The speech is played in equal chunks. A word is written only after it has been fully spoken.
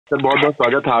Sir बहुत बहुत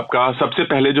स्वागत है आपका। सबसे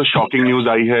पहले जो शॉकिंग न्यूज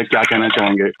आई है, क्या कहना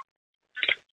चाहेंगे?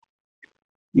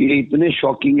 ये इतने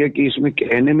शॉकिंग है कि इसमें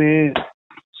कहने में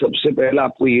सबसे पहला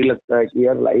आपको ये लगता है कि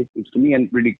यार लाइफ इतनी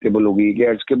अनप्रिडिक्टेबल हो गई कि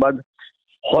इसके बाद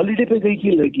हॉलीडे पे गई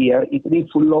थी लड़की, यार इतनी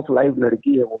फुल ऑफ लाइफ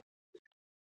लड़की है वो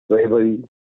वैभवी।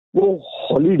 वो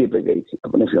हॉलीडे पे गई थी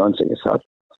अपने फियांसे के साथ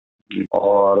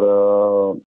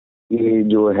और ये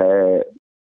जो है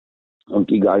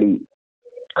उनकी गाड़ी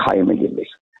खाई में गिर गई।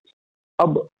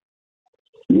 अब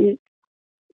ये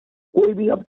कोई भी,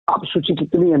 अब आप सोचिए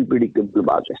कितनी अनप्रिडिक्टेबल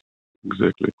बात है।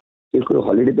 एग्जैक्टली। कि कोई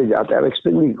हॉलीडे पे जाता है,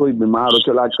 एक्सपेक्ट नहीं कोई बीमार हो।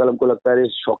 चलो आजकल हमको लगता है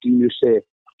शॉकिंग न्यूज से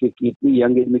कि कितनी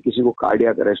यंग एज में किसी को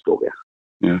कार्डियक अरेस्ट हो गया,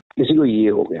 किसी को ये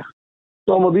हो गया,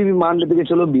 तो हम अभी भी मान लेते कि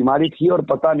चलो बीमारी थी और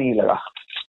पता नहीं लगा।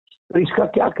 तो इसका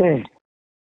क्या कहें?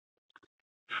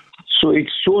 So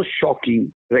it's so shocking.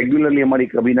 Regularly हमारी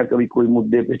कभी ना कभी कोई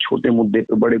मुद्दे पे, छोटे मुद्दे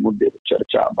पे, बड़े मुद्दे पे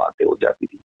चर्चा, बातें हो जाती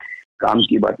थी। काम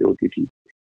की बातें होती थी,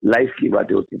 लाइफ की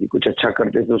बातें होती थी। कुछ अच्छा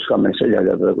करते थे उसका मैसेज आ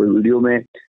जाता था। कोई वीडियो में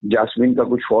जास्मिन का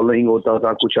कुछ फॉलोइंग होता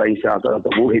था, कुछ ऐसे आता था,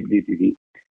 वो हिट देती थी।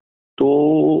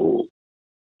 तो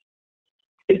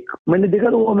एक मैंने देखा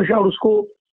तो वो हमेशा, और उसको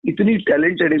इतनी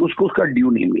टैलेंटेड है, उसको उसका ड्यू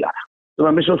नहीं मिला। तो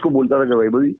मैं हमेशा उसको बोलता था कि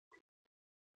Vaibhavi,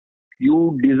 you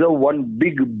deserve one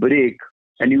big break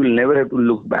and you will never have to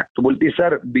look back. तो बोलती है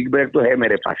सर बिग ब्रेक तो है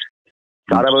मेरे पास,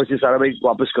 साराभाई से साराभाई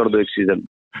वापस कर दो एक सीजन।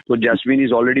 तो जैस्मिन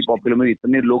इज ऑलरेडी पॉपुलर, में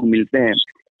इतने लोग मिलते हैं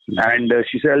and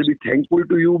she said I will be thankful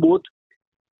to you both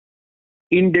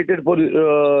indebted for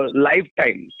life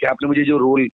time कि आपने मुझे जो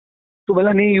रोल। तो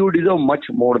बोला नहीं, you deserve much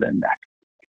more than that.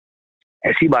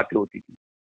 ऐसी बातें होती थी।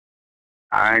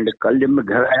 एंड कल जब मैं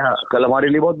घर आया, कल हमारे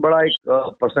लिए बहुत बड़ा एक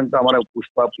प्रसंग था। हमारा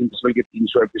पुष्पा प्रिंसिपल के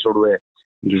 300 एपिसोड हुए,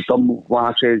 सब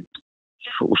वहां से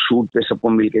शूट पे सबको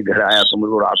मिलके घर आया। तो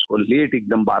मुझे रात को लेट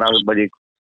एकदम 12 बजे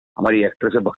हमारी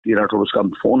एक्ट्रेस है भक्ति राठौर, उसका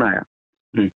फोन आया,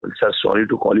 sir sorry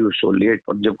to call you so let.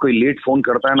 और जब कोई लेट फोन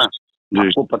करता है ना,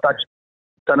 आपको पता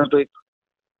चलता ना, तो एक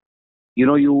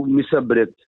यू मिस अ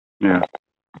ब्रेथ।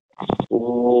 तो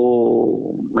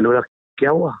मैंने बोला क्या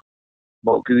हुआ,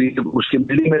 क्योंकि उसकी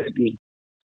बिल्डिंग में रहती है।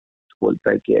 तो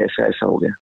बोलता है कि ऐसा ऐसा हो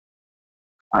गया।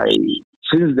 आई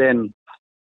सिंस देन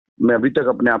मैं अभी तक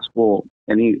अपने आप को,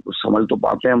 यानी संभल तो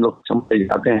पाते हैं हम लोग, समझ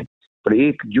जाते हैं, पर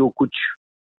एक जो कुछ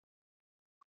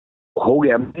हो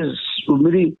गया,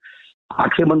 मेरी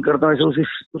आंखें बंद करता हूँ ऐसे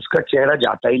उसका चेहरा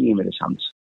जाता ही नहीं है मेरे सामने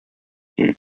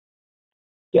से।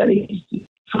 यार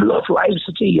full of life,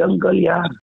 such a young girl यार,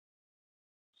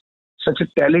 सच ए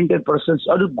टैलेंटेड पर्सन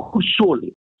और गुड सोल।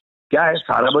 क्या है,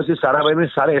 साराभाई में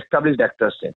सारे एस्टेब्लिश्ड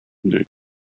एक्टर्स थे,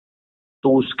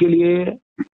 तो उसके लिए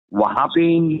वहां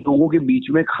पे इन लोगों के बीच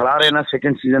में खड़ा रहना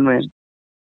सेकंड सीजन में,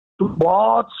 तो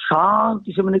बहुत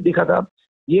शांति से मैंने देखा था।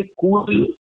 ये कोई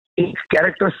एक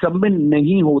कैरेक्टर सब में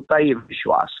नहीं होता, ये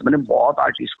विश्वास। मैंने बहुत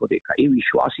आर्टिस्ट को देखा, ये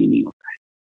विश्वास ही नहीं होता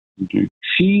है।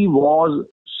 She was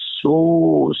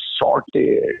so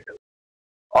sorted.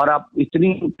 और आप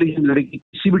इतनी इंटेलिजेंट लड़की,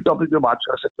 किसी भी टॉपिक पे बात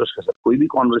कर सकते हो उसके साथ, कोई भी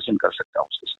कॉन्वर्सेशन कर सकता है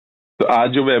उसके साथ। तो आज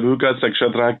जो वैभवी का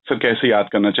साक्षात रहा, सर कैसे याद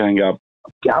करना चाहेंगे आप?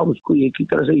 क्या उसको एक ही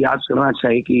तरह से याद करना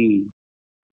चाहिए कि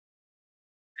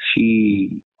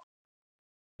she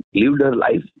lived her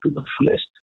life to the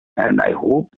fullest, and I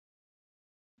hope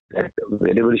that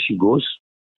wherever she goes,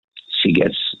 she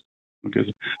gets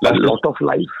a lot of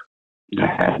life,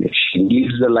 and she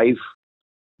lives the life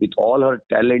with all her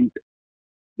talent,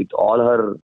 with all her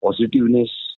positivity,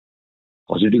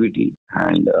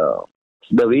 and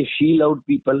the way she loved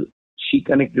people, she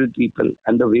connected with people,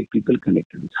 and the way people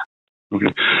connected with her.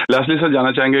 Lastly sir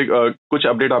जानना चाहेंगे, कुछ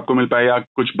update आपको मिल पाए या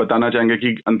कुछ बताना चाहेंगे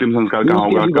कि अंतिम संस्कार कहाँ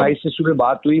होगा? भाई से सुबह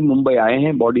बात हुई, मुंबई आए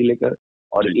हैं बॉडी लेकर,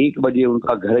 और 1 बजे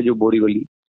उनका घर है जो बोरीवली,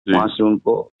 वहां से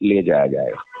उनको ले जाया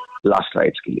जाएगा लास्ट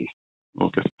राइट्स के लिए।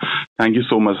 Okay, thank you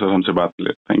so much sir हमसे बात के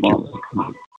लिए। Thank you.